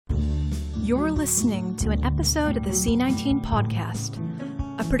You're listening to an episode of the C19 podcast,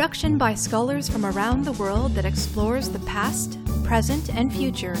 a production by scholars from around the world that explores the past, present, and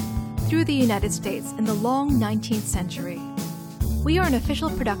future through the United States in the long 19th century. We are an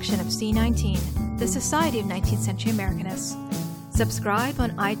official production of C19, the Society of 19th Century Americanists. Subscribe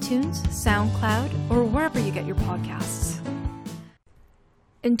on iTunes, SoundCloud, or wherever you get your podcasts.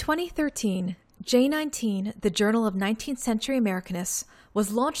 In 2013, J19, the Journal of 19th Century Americanists,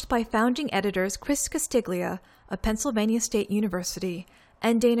 was launched by founding editors Chris Castiglia of Pennsylvania State University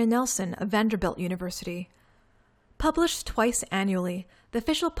and Dana Nelson of Vanderbilt University. Published twice annually, the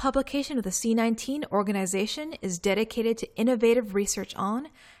official publication of the C19 organization is dedicated to innovative research on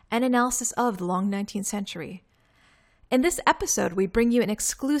and analysis of the long 19th century. In this episode, we bring you an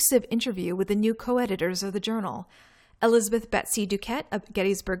exclusive interview with the new co-editors of the journal, Elizabeth Betsy Duquette of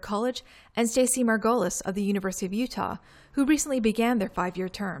Gettysburg College and Stacy Margolis of the University of Utah, who recently began their 5-year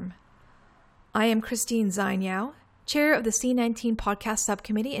term. I am Christine Zainyao, chair of the C19 podcast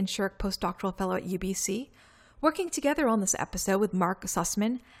subcommittee and Shirk postdoctoral fellow at UBC, working together on this episode with Mark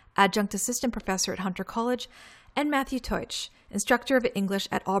Sussman, adjunct assistant professor at Hunter College, and Matthew Teutsch, instructor of English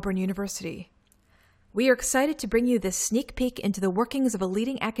at Auburn University. We are excited to bring you this sneak peek into the workings of a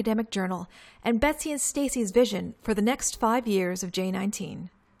leading academic journal and Betsy and Stacy's vision for the next 5 years of J19.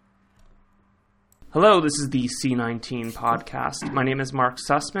 Hello, this is the C19 podcast. My name is Mark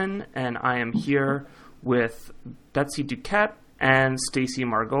Sussman, and I am here with Betsy Duquette and Stacy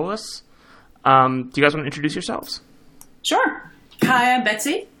Margolis. Do you guys want to introduce yourselves? Sure. Hi, I'm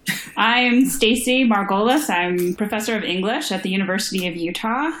Betsy. I'm Stacy Margolis. I'm professor of English at the University of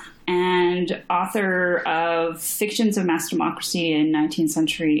Utah and author of Fictions of Mass Democracy in 19th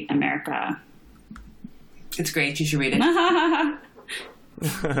Century America. It's great. You should read it.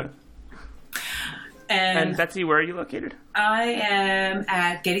 And Betsy, where are you located? I am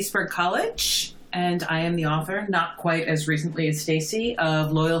at Gettysburg College, and I am the author, not quite as recently as Stacy,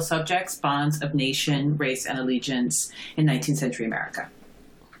 of Loyal Subjects, Bonds of Nation, Race, and Allegiance in 19th Century America.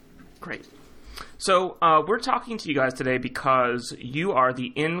 Great. So we're talking to you guys today because you are the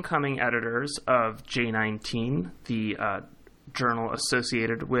incoming editors of J19, the journal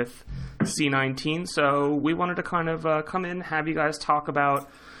associated with C19. So we wanted to kind of come in, have you guys talk about,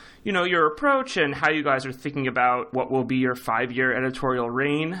 you know, your approach and how you guys are thinking about what will be your 5-year editorial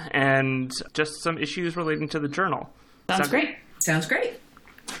reign and just some issues relating to the journal. Sounds great. Sounds great.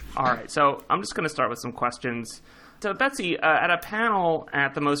 All right. So I'm just going to start with some questions. So, Betsy, at a panel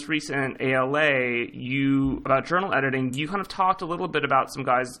at the most recent ALA, about journal editing, you kind of talked a little bit about some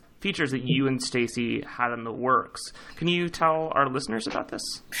features that you and Stacy had in the works. Can you tell our listeners about this?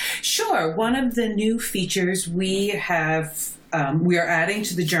 Sure. One of the new features we are adding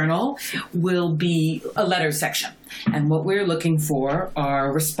to the journal will be a letter section. And what we're looking for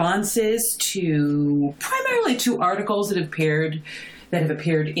are responses primarily to articles that have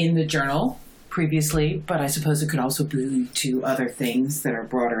appeared in the journal previously, but I suppose it could also be to other things that are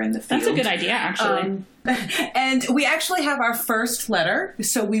broader in the field. That's a good idea, actually. And we actually have our first letter,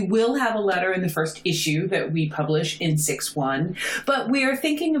 so we will have a letter in the first issue that we publish in 6-1, but we are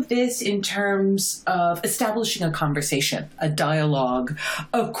thinking of this in terms of establishing a conversation, a dialogue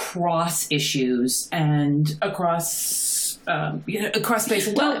across issues and across space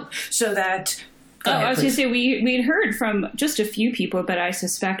and time, so that I was going to say, we'd heard from just a few people, but I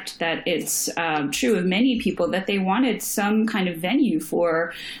suspect that it's true of many people that they wanted some kind of venue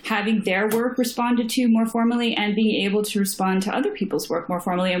for having their work responded to more formally and being able to respond to other people's work more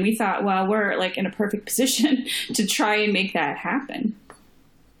formally. And we thought, well, we're like in a perfect position to try and make that happen.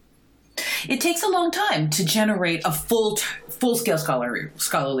 It takes a long time to generate a full-scale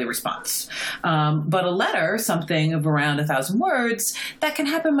scholarly response. But a letter, something of around 1,000 words, that can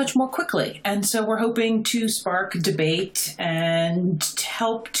happen much more quickly. And so we're hoping to spark debate and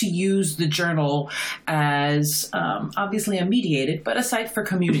help to use the journal as obviously a mediated, but a site for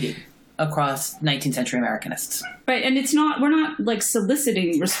community across 19th century Americanists. Right, and we're not like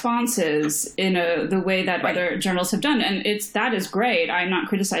soliciting responses in the way that other journals have done, and that is great. I'm not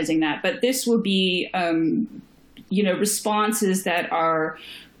criticizing that, but this will be, responses that are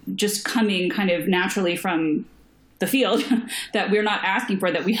just coming kind of naturally from the field that we're not asking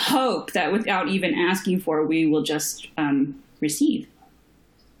for, that we hope that without even asking for, we will just receive.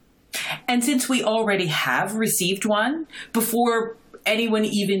 And since we already have received one before anyone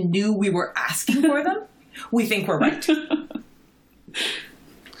even knew we were asking for them, we think we're right.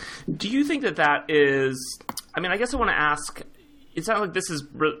 Do you think that is, I guess I want to ask, it sounds like this is,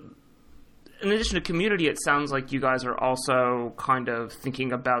 in addition to community, it sounds like you guys are also kind of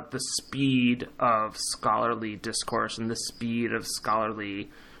thinking about the speed of scholarly discourse and the speed of scholarly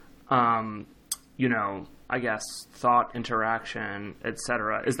I guess, thought, interaction,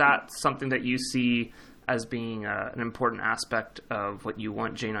 etc. Is that something that you see as being an important aspect of what you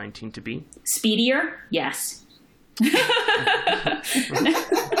want J19 to be? Speedier? Yes.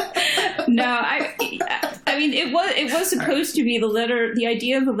 No, I mean, it was supposed to be the letter. The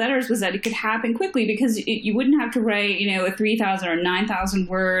idea of the letters was that it could happen quickly because you wouldn't have to write, a 3,000 or 9,000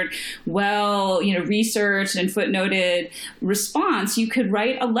 word, researched and footnoted response. You could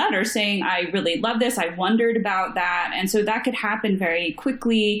write a letter saying, I really love this. I wondered about that. And so that could happen very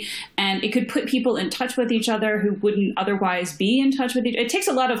quickly, and it could put people in touch with each other who wouldn't otherwise be in touch with each other. It takes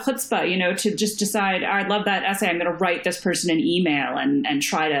a lot of chutzpah, to just decide, I love that essay. I'm going to write this person an email and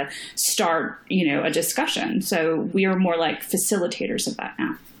try to start, a discussion. So we are more like facilitators of that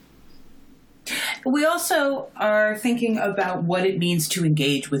now. We also are thinking about what it means to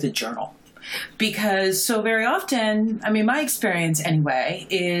engage with a journal. Because so very often, my experience anyway,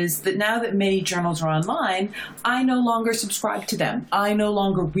 is that now that many journals are online, I no longer subscribe to them. I no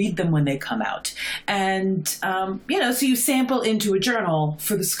longer read them when they come out. And, so you sample into a journal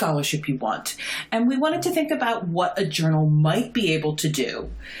for the scholarship you want. And we wanted to think about what a journal might be able to do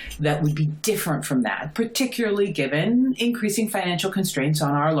that would be different from that, particularly given increasing financial constraints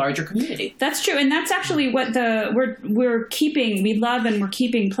on our larger community. That's true. And that's actually what we love and we're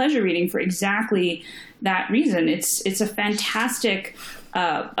keeping pleasure reading for exactly that reason. It's a fantastic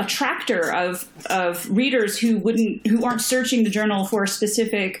attractor of readers who aren't searching the journal for a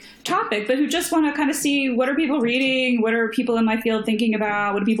specific topic, but who just want to kind of see what are people reading, what are people in my field thinking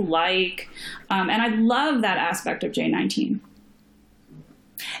about, what do people like, and I love that aspect of J19.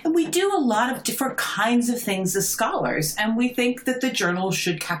 And we do a lot of different kinds of things as scholars, and we think that the journal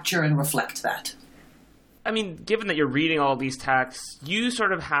should capture and reflect that. Given that you're reading all these texts, you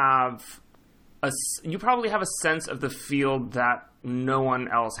sort of you probably have a sense of the field that no one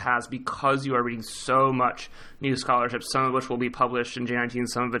else has because you are reading so much new scholarship, some of which will be published in J19,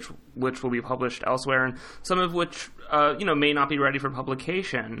 some of which will be published elsewhere, and some of which, may not be ready for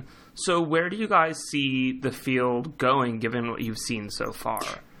publication. So where do you guys see the field going, given what you've seen so far?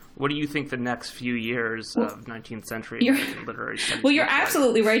 What do you think the next few years of 19th century literary studies? Well, you're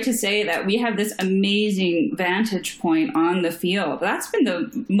absolutely right to say that we have this amazing vantage point on the field. That's been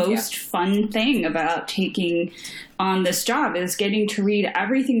the most fun thing about taking on this job, is getting to read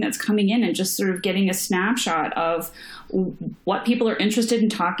everything that's coming in and just sort of getting a snapshot of what people are interested in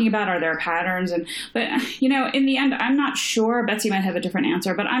talking about. Are there patterns? But in the end, I'm not sure. Betsy might have a different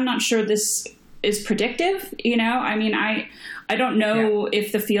answer, but I'm not sure this is predictive. I don't know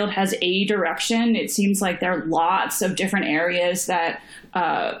if the field has a direction. It seems like there are lots of different areas that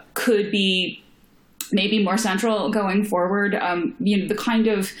could be maybe more central going forward. The kind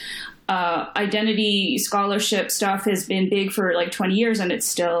of identity scholarship stuff has been big for like 20 years, and it's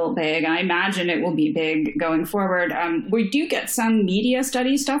still big. I imagine it will be big going forward. We do get some media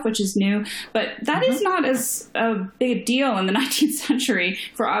study stuff, which is new, but that is not as a big deal in the 19th century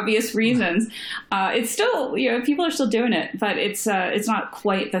for obvious reasons. It's still, people are still doing it, but it's not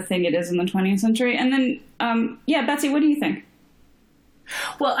quite the thing it is in the 20th century. And then, Betsy, what do you think?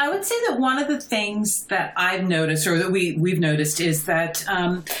 Well, I would say that one of the things that I've noticed, or that we've noticed, is that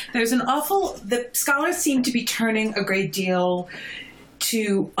the scholars seem to be turning a great deal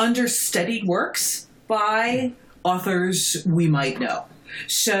to understudied works by authors we might know.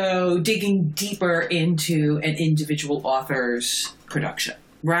 So digging deeper into an individual author's production,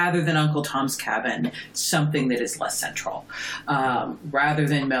 rather than Uncle Tom's Cabin, something that is less central, rather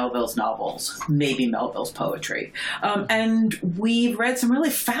than Melville's novels, maybe Melville's poetry. And we've read some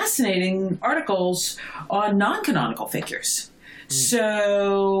really fascinating articles on non-canonical figures.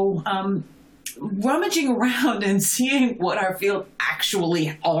 So rummaging around and seeing what our field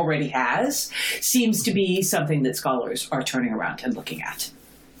actually already has seems to be something that scholars are turning around and looking at.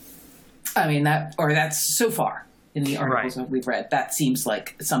 That's so far. In the articles that we've read, that seems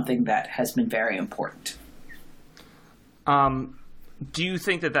like something that has been very important. Do you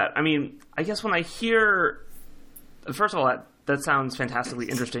think that I guess when I hear, first of all, that sounds fantastically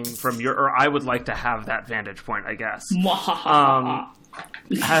interesting or I would like to have that vantage point, I guess.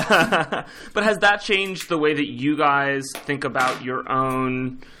 But has that changed the way that you guys think about your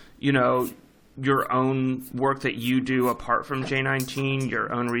own work that you do apart from J19,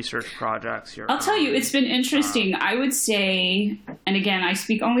 your own research projects? I'll tell you, it's been interesting. I would say, and again, I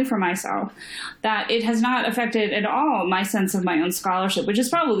speak only for myself, that it has not affected at all my sense of my own scholarship, which is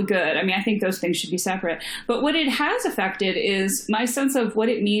probably good. I think those things should be separate. But what it has affected is my sense of what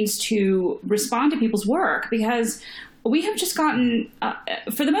it means to respond to people's work, because we have just gotten,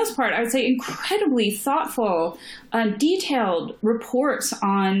 for the most part, I would say incredibly thoughtful, detailed reports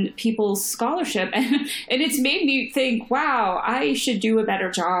on people's scholarship. And it's made me think, wow, I should do a better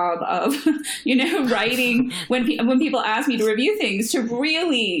job of, writing when people ask me to review things, to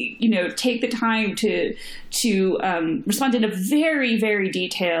really, take the time to respond in a very, very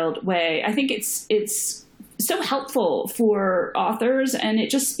detailed way. I think it's so helpful for authors, and it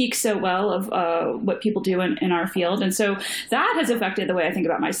just speaks so well of what people do in our field. And so that has affected the way I think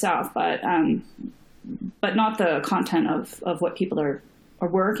about myself, but not the content of what people are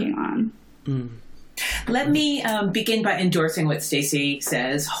working on. Let me begin by endorsing what Stacey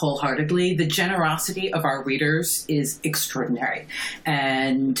says wholeheartedly. The generosity of our readers is extraordinary,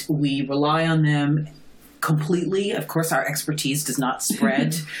 and we rely on them completely. Of course, our expertise does not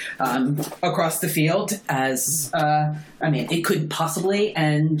spread across the field as, it couldn't possibly.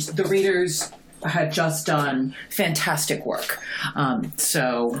 And the readers had just done fantastic work.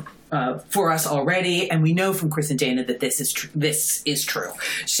 For us already, and we know from Chris and Dana that this is true.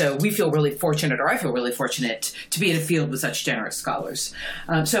 So we feel really fortunate, or I feel really fortunate, to be in a field with such generous scholars.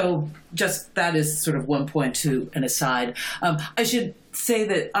 So just that is sort of one point to an aside. I should say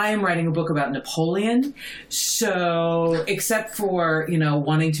that I am writing a book about Napoleon. So except for,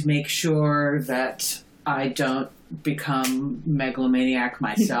 wanting to make sure that I don't become megalomaniac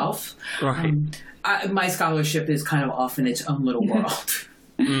myself, right. My scholarship is kind of off in its own little world.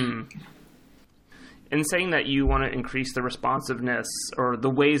 In saying that you want to increase the responsiveness or the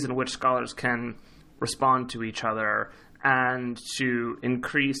ways in which scholars can respond to each other, and to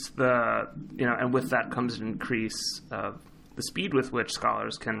increase and with that comes an increase of the speed with which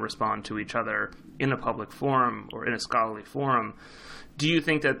scholars can respond to each other in a public forum or in a scholarly forum, do you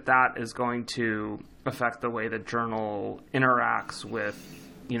think that is going to affect the way the journal interacts with,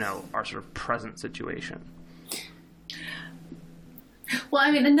 our sort of present situation?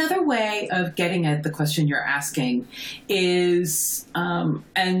 Well, another way of getting at the question you're asking is,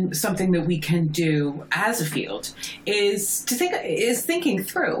 and something that we can do as a field, is thinking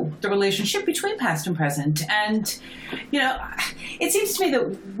through the relationship between past and present. And, it seems to me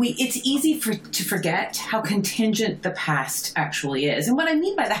that it's easy to forget how contingent the past actually is. And what I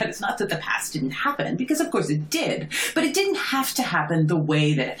mean by that is not that the past didn't happen, because of course it did, but it didn't have to happen the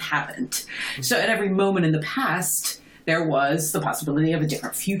way that it happened. So at every moment in the past, there was the possibility of a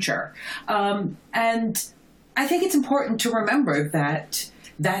different future. And I think it's important to remember that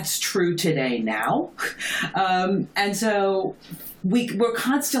that's true today now. And so we're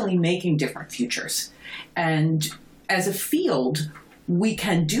constantly making different futures. And as a field, we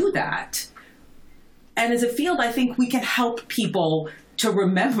can do that. And as a field, I think we can help people to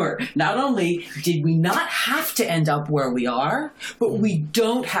remember, not only did we not have to end up where we are, but we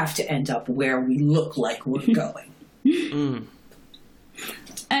don't have to end up where we look like we're going. And,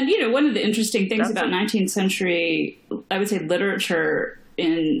 one of the interesting things about 19th century, I would say literature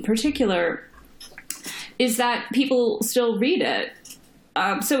in particular, is that people still read it.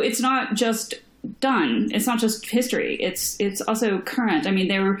 So it's not just done. It's not just history. It's also current.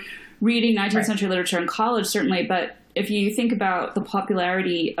 They were reading 19th century literature in college, certainly, but if you think about the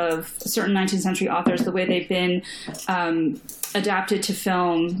popularity of certain 19th century authors, the way they've been adapted to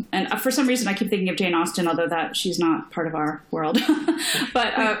film, and for some reason I keep thinking of Jane Austen, although she's not part of our world,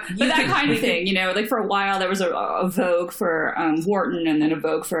 but that kind of thing, like for a while there was a vogue for Wharton, and then a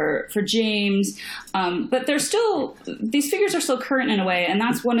vogue for James, but these figures are still current in a way, and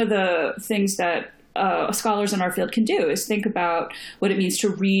that's one of the things that scholars in our field can do, is think about what it means to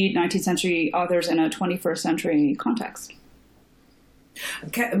read 19th century authors in a 21st century context.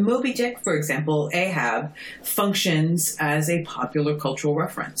 Moby Dick, for example, Ahab, functions as a popular cultural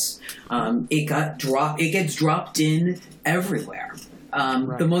reference. It gets dropped in everywhere.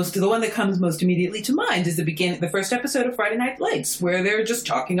 Right. The one that comes most immediately to mind is the first episode of Friday Night Lights, where they're just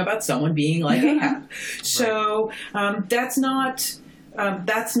talking about someone being like Ahab. So that's not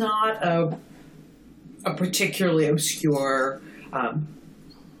a particularly obscure,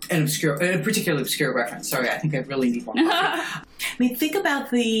 particularly obscure reference. Sorry, I think I really need more coffee. Think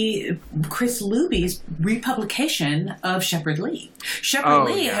about the Chris Luby's republication of Shepherd Lee. Shepherd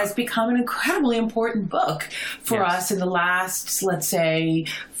Lee has become an incredibly important book for us in the last, let's say,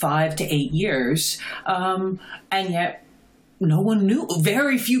 5 to 8 years, and yet no one knew.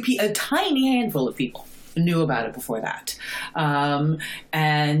 Very few people, a tiny handful of people knew about it before that.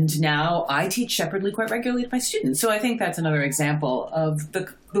 And now I teach Shepherd Lee quite regularly to my students. So I think that's another example of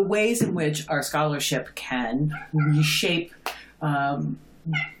the ways in which our scholarship can reshape our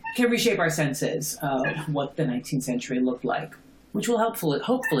senses of what the 19th century looked like, which will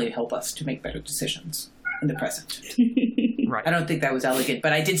hopefully help us to make better decisions. in the present. Right. I don't think that was elegant,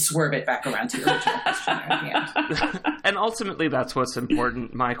 but I did swerve it back around to the original question there at the end. And ultimately, that's what's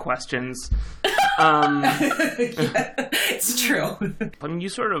important. My questions. Yeah, it's true. I mean, you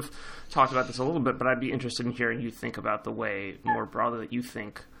sort of talked about this a little bit, but I'd be interested in hearing you think about the way, more broadly, that you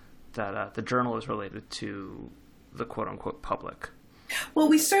think that the journal is related to the quote-unquote public. Well,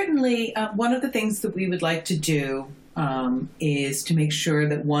 we certainly, one of the things that we would like to do is to make sure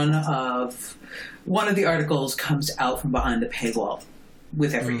that one of the articles comes out from behind the paywall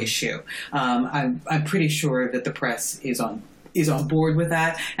with every issue. I'm pretty sure that the press is on board with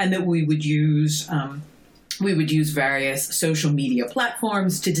that, and that we would use various social media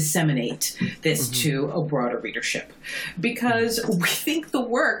platforms to disseminate this to a broader readership, because we think the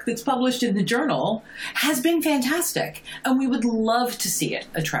work that's published in the journal has been fantastic, and we would love to see it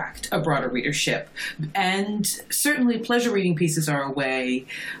attract a broader readership. And certainly pleasure reading pieces are a way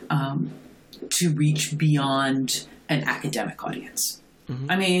to reach beyond an academic audience.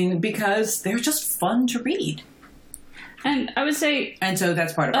 I mean, because they're just fun to read. And I would say, and so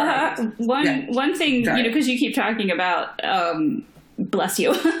that's part of our one thing, because you keep talking about, bless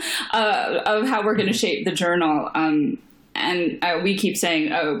you, of how we're going to shape the journal. And we keep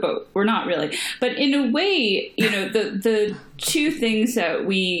saying, oh, but we're not really. But in a way, the two things that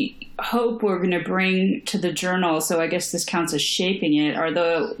we hope we're going to bring to the journal, so I guess this counts as shaping it, are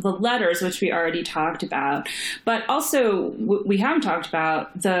the letters, which we already talked about. But also, we haven't talked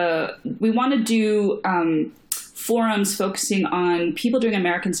about, we want to do forums focusing on people doing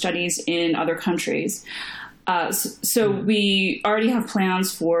American studies in other countries. So we already have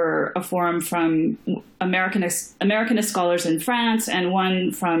plans for a forum from Americanist scholars in France and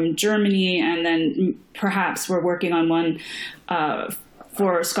one from Germany, and then perhaps we're working on one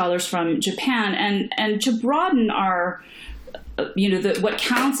for scholars from Japan, and to broaden our, what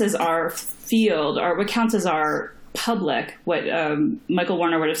counts as our field, or what counts as our public. What Michael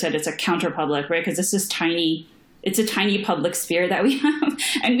Warner would have said, it's a counter-public, right? Because this is tiny. It's a tiny public sphere that we have,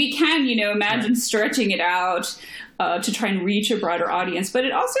 and we can, imagine stretching it out to try and reach a broader audience. But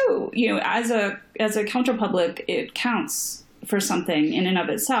it also, as a counterpublic, it counts for something in and of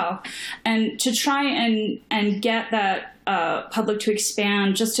itself, and to try and get that public to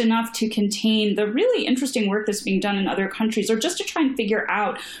expand just enough to contain the really interesting work that's being done in other countries, or just to try and figure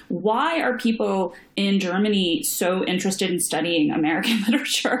out, why are people in Germany so interested in studying American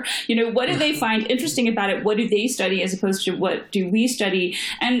literature? What do they find interesting about it? What do they study as opposed to what do we study?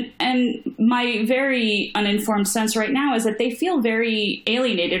 And my very uninformed sense right now is that they feel very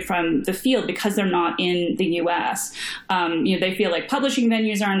alienated from the field because they're not in the U.S. They feel like publishing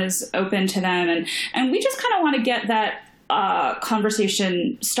venues aren't as open to them, and we just kind of want to get that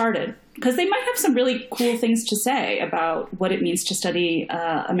conversation started, because they might have some really cool things to say about what it means to study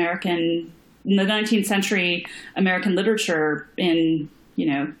the 19th century American literature in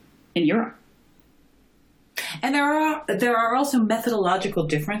Europe. And there are also methodological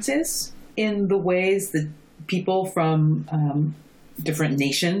differences in the ways that people from different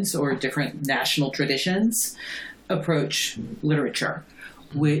nations or different national traditions approach literature,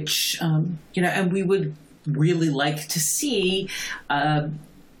 which and we would really like to see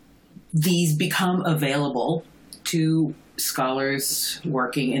these become available to scholars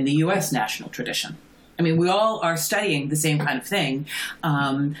working in the U.S. national tradition. I mean, we all are studying the same kind of thing,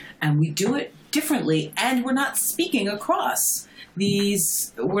 and we do it differently, and we're not speaking across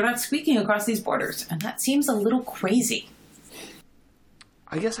these borders, and that seems a little crazy.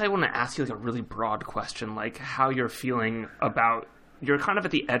 I guess I want to ask you a really broad question, like how you're feeling about, you're kind of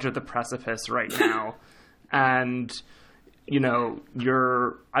at the edge of the precipice right now. And, when does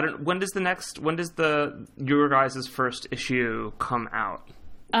your guys' first issue come out?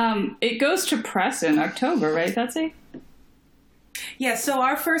 It goes to press in October, right, Betsy? Yeah, so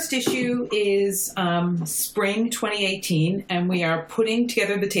our first issue is spring 2018, and we are putting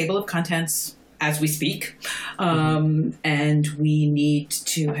together the table of contents as we speak. And we need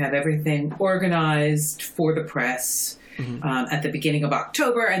to have everything organized for the press at the beginning of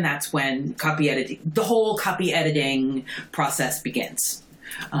October, and that's when the whole copy editing process begins.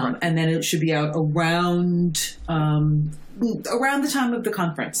 And then it should be out around the time of the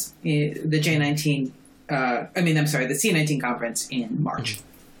conference, the C19 conference in March.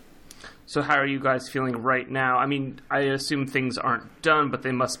 So how are you guys feeling right now? I mean, I assume things aren't done, but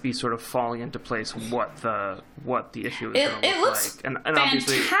they must be sort of falling into place what the issue is going to look looks like. And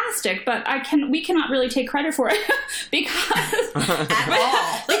fantastic, but we cannot really take credit for it because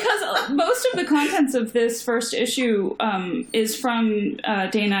because most of the contents of this first issue is from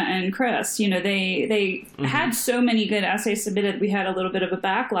Dana and Chris. You know, they had so many good essays submitted. We had a little bit of a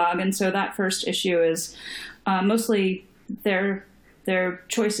backlog, and so that first issue is mostly their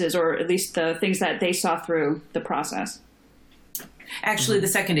choices, or at least the things that they saw through the process. Actually, the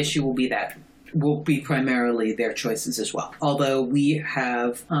second issue will be primarily their choices as well. Although we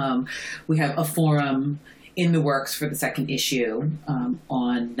have a forum in the works for the second issue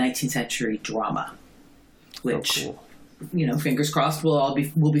on 19th century drama, which. Cool. You know, fingers crossed, will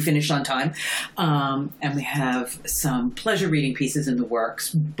be finished on time. And we have some pleasure reading pieces in the works,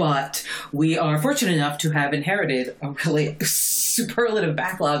 but we are fortunate enough to have inherited a really superlative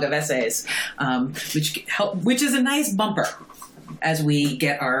backlog of essays, which is a nice bumper as we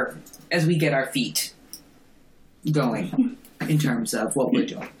get our feet going in terms of what we're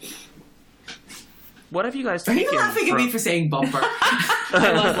doing. What have you guys Are taken? you laughing at me for saying bumper?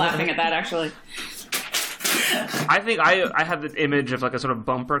 I love laughing at that, actually. I think I have the image of like a sort of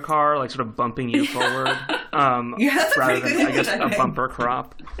bumper car, like sort of bumping you forward, that's a rather pretty than good I guess image, I a think. bumper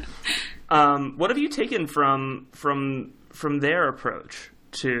crop. What have you taken from their approach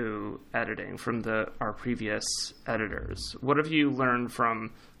to editing from our previous editors? What have you learned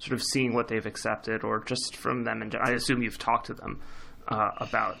from sort of seeing what they've accepted, or just from them? And I assume you've talked to them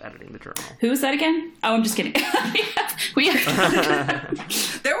about editing the journal. Who was that again? Oh, I'm just kidding.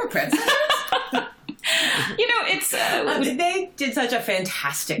 There were predecessors. You know, it's... they did such a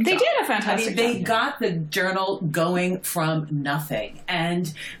fantastic job. They did a fantastic They job. got the journal going from nothing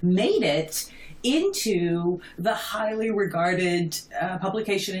and made it into the highly regarded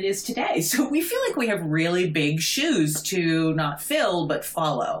publication it is today. So we feel like we have really big shoes to not fill, but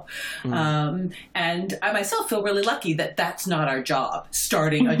follow. And I myself feel really lucky that that's not our job,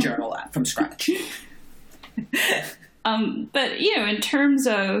 starting a journal from scratch. But, you know, in terms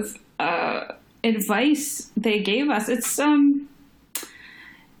of advice they gave us, it's,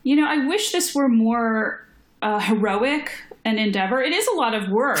 you know, I wish this were more heroic an endeavor. It is a lot of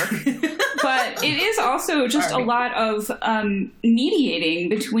work, but it is also just a lot of mediating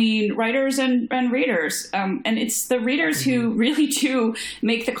between writers and readers. And it's the readers who really do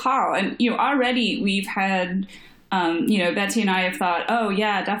make the call. And, you know, already we've had... you know, Betsy and I have thought, oh,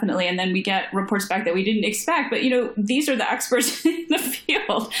 yeah, definitely. And then we get reports back that we didn't expect. But, you know, these are the experts in the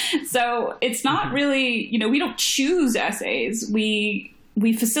field. So it's not really, you know, we don't choose essays. We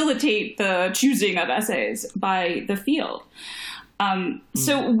facilitate the choosing of essays by the field.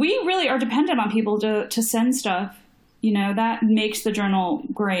 So we really are dependent on people to send stuff. You know, that makes the journal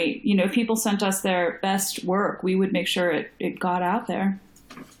great. You know, if people sent us their best work, we would make sure it got out there.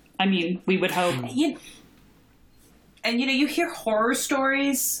 I mean, we would hope. And, you know, you hear horror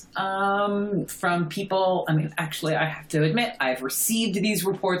stories from people. I mean, actually, I have to admit, I've received these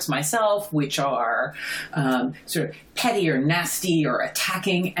reports myself, which are sort of petty or nasty or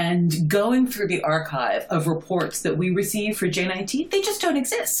attacking. And going through the archive of reports that we receive for J19, they just don't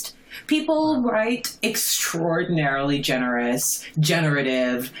exist. People write extraordinarily generous,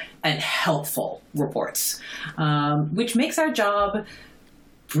 generative, and helpful reports, which makes our job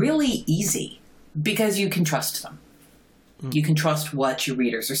really easy because you can trust them. You can trust what your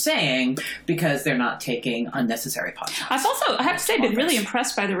readers are saying because they're not taking unnecessary pauses. I have to say, been really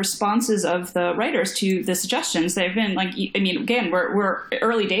impressed by the responses of the writers to the suggestions. They've been like, I mean, again, we're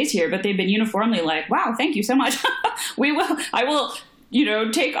early days here, but they've been uniformly like, wow, thank you so much. I will, you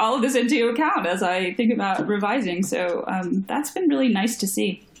know, take all of this into account as I think about revising. So that's been really nice to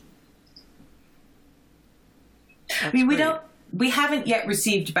see. I mean, we haven't yet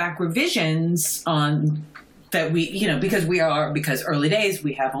received back revisions on that because early days,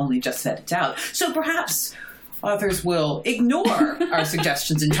 we have only just set it out. So perhaps authors will ignore our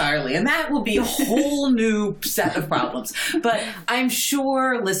suggestions entirely, and that will be a whole new set of problems. But I'm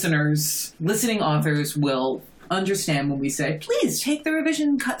sure listening authors will understand when we say, please take the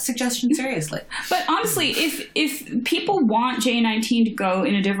revision suggestion seriously. But honestly, if people want J19 to go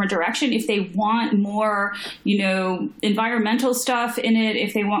in a different direction, if they want more, you know, environmental stuff in it,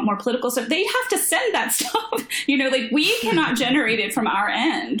 if they want more political stuff, they have to send that stuff. You know, like, we cannot generate it from our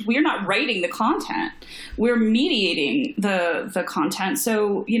end. We're not writing the content. We're mediating the content.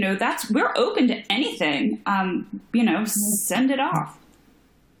 So, you know, we're open to anything. You know, send it off.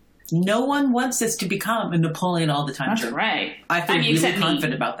 No one wants this to become a Napoleon all the time. That's journal. right. I feel really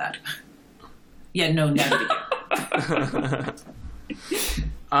confident about that. Yeah, no, never again.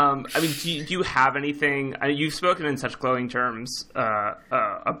 do you have anything? You've spoken in such glowing terms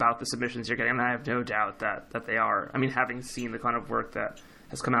about the submissions you're getting, and I have no doubt that they are. I mean, having seen the kind of work that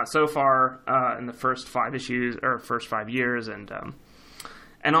has come out so far in the first 5 issues or first 5 years,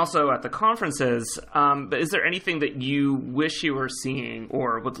 and also at the conferences. But is there anything that you wish you were seeing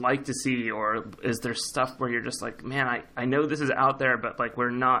or would like to see, or is there stuff where you're just like, man, I know this is out there, but like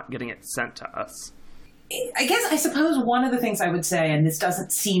we're not getting it sent to us? I suppose one of the things I would say, and this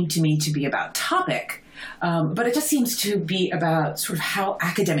doesn't seem to me to be about topic, but it just seems to be about sort of how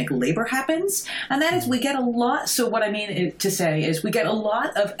academic labor happens. And that is, we get a lot. So what I mean to say is we get a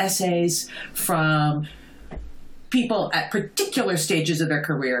lot of essays from people at particular stages of their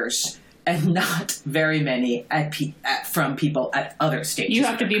careers, and not very many from people at other stages. You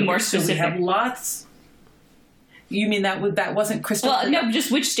have to be more specific. So we have lots. You mean that wasn't crystal? Well, no,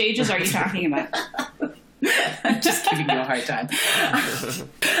 just which stages are you talking about? I'm just giving you a hard time.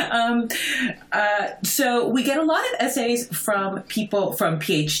 So we get a lot of essays from people, from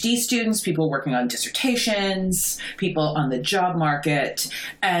PhD students, people working on dissertations, people on the job market,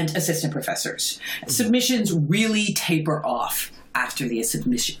 and assistant professors. Mm-hmm. Submissions really taper off after the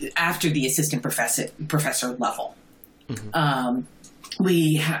assistant professor level. Mm-hmm.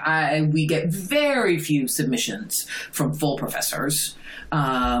 We get very few submissions from full professors,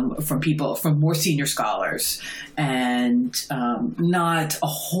 from more senior scholars, and not a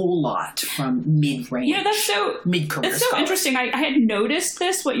whole lot from mid-range. Mid-career. That's so scholars. Interesting. I had noticed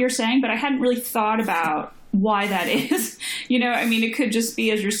what you're saying, but I hadn't really thought about why that is. I mean, it could just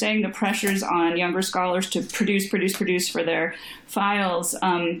be, as you're saying, the pressures on younger scholars to produce for their files.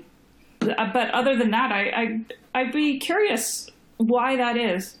 But other than that, I'd be curious why that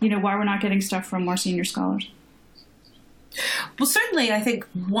is, why we're not getting stuff from more senior scholars. Well, certainly, I think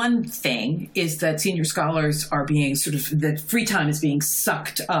one thing is that senior scholars are being that free time is being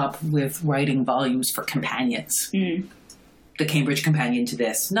sucked up with writing volumes for companions. Mm. The Cambridge companion to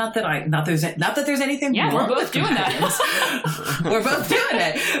this. Not that there's anything wrong. We're both doing that. We're both doing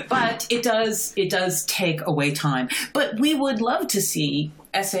it, but it does take away time. But we would love to see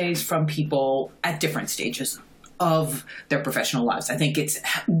essays from people at different stages of their professional lives. I think it's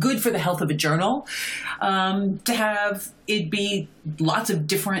good for the health of a journal to have it be lots of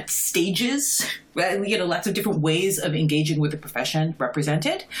different stages, lots of different ways of engaging with the profession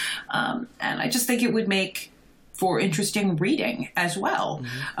represented. And I just think it would make for interesting reading as well.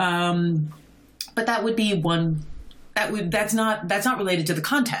 Mm-hmm. But that would be one that's not related to the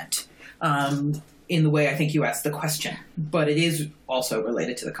content. In the way I think you asked the question, but it is also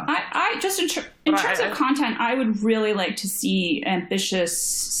related to the content. In terms of content, I would really like to see ambitious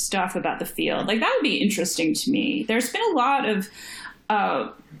stuff about the field. Like, that would be interesting to me. There's been a lot of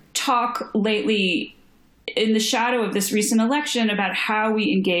talk lately in the shadow of this recent election about how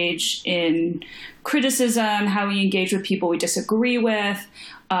we engage in criticism, how we engage with people we disagree with.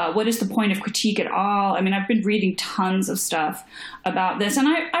 What is the point of critique at all? I mean, I've been reading tons of stuff about this, and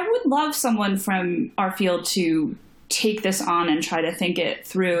I would love someone from our field to take this on and try to think it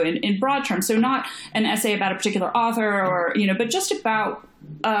through in broad terms. So not an essay about a particular author but just about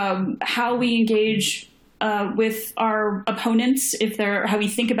how we engage with our opponents, how we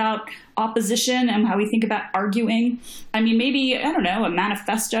think about opposition and how we think about arguing. I mean, maybe, I don't know, a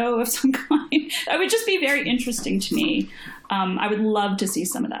manifesto of some kind. That would just be very interesting to me. I would love to see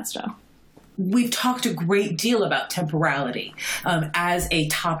some of that stuff. We've talked a great deal about temporality as a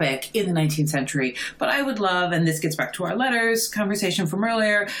topic in the 19th century, but I would love, and this gets back to our letters conversation from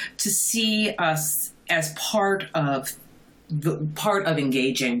earlier, to see us as part of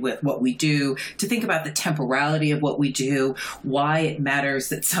engaging with what we do, to think about the temporality of what we do, why it matters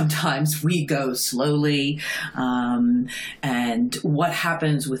that sometimes we go slowly, and what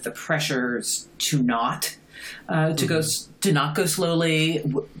happens with the pressures to not go slowly,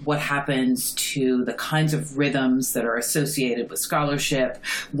 what happens to the kinds of rhythms that are associated with scholarship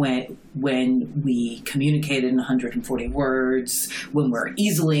when we communicate in 140 words, when we're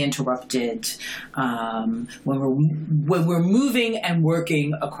easily interrupted, when we're moving and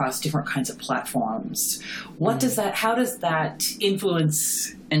working across different kinds of platforms. How does that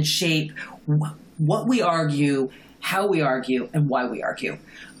influence and shape what we argue, how we argue, and why we argue?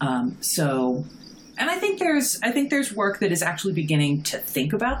 And I think there's work that is actually beginning to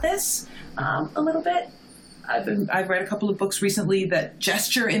think about this a little bit. I've read a couple of books recently that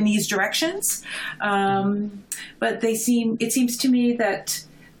gesture in these directions, but it seems to me that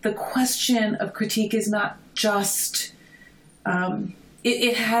the question of critique is not just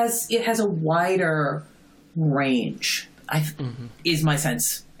it has a wider range. Is my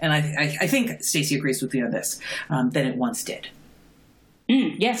sense, and I think Stacey agrees with me on this, than it once did.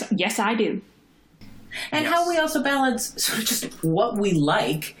 Yes, I do. And how we also balance sort of just what we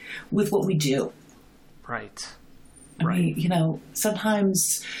like with what we do. Right. I mean, you know,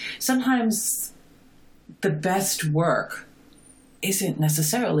 sometimes the best work isn't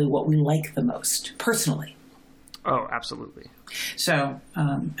necessarily what we like the most, personally. Oh, absolutely. So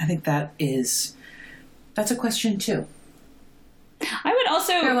I think that's a question too. I would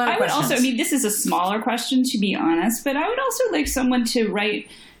also, I mean, this is a smaller question, to be honest, but I would also like someone to write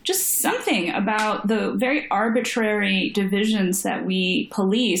just something about the very arbitrary divisions that we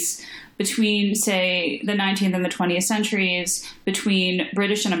police between, say, the 19th and the 20th centuries, between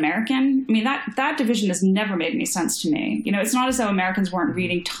British and American. I mean, that division has never made any sense to me. You know, it's not as though Americans weren't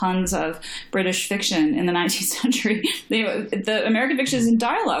reading tons of British fiction in the 19th century. The American fiction is in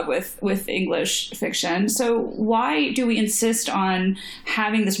dialogue with English fiction. So why do we insist on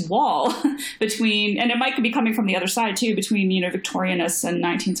having this wall between, and it might be coming from the other side too, between, you know, Victorianists and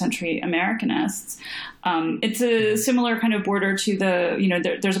 19th century Americanists? It's a similar kind of border to the, you know,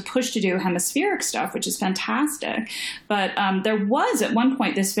 there's a push to do hemispheric stuff, which is fantastic. But there was at one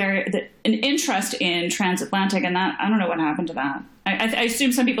point an interest in transatlantic, and that, I don't know what happened to that. I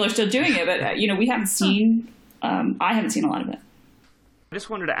assume some people are still doing it, but, you know, we haven't seen, I haven't seen a lot of it. I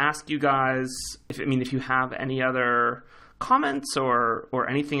just wanted to ask you guys, if you have any other comments or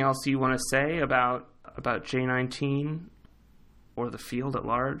anything else you want to say about J19 or the field at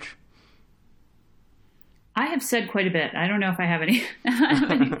large. I have said quite a bit. I don't know if I have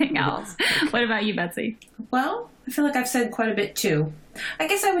anything else. Okay. What about you, Betsy? Well, I feel like I've said quite a bit too. I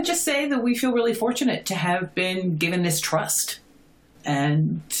guess I would just say that we feel really fortunate to have been given this trust.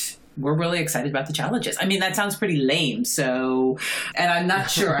 And we're really excited about the challenges. I mean, that sounds pretty lame. And I'm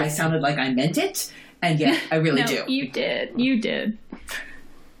not sure I sounded like I meant it. And yet I really do. You did.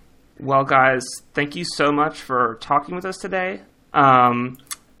 Well, guys, thank you so much for talking with us today.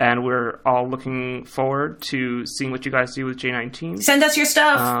 And we're all looking forward to seeing what you guys do with J19. Send us your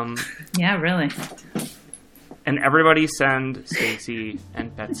stuff. Yeah, really. And everybody send Stacey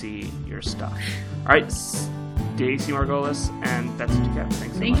and Betsy your stuff. All right, Stacey Margolis and Betsy Duquette,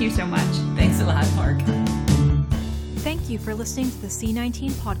 thanks so much. Thank you so much. Thanks a lot, Mark. Thank you for listening to the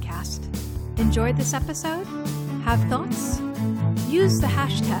C19 podcast. Enjoyed this episode? Have thoughts? Use the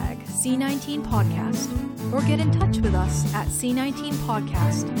hashtag C19podcast or get in touch with us at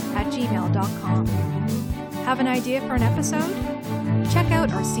c19podcast@gmail.com. Have an idea for an episode? Check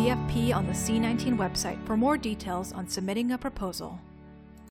out our CFP on the C19 website for more details on submitting a proposal.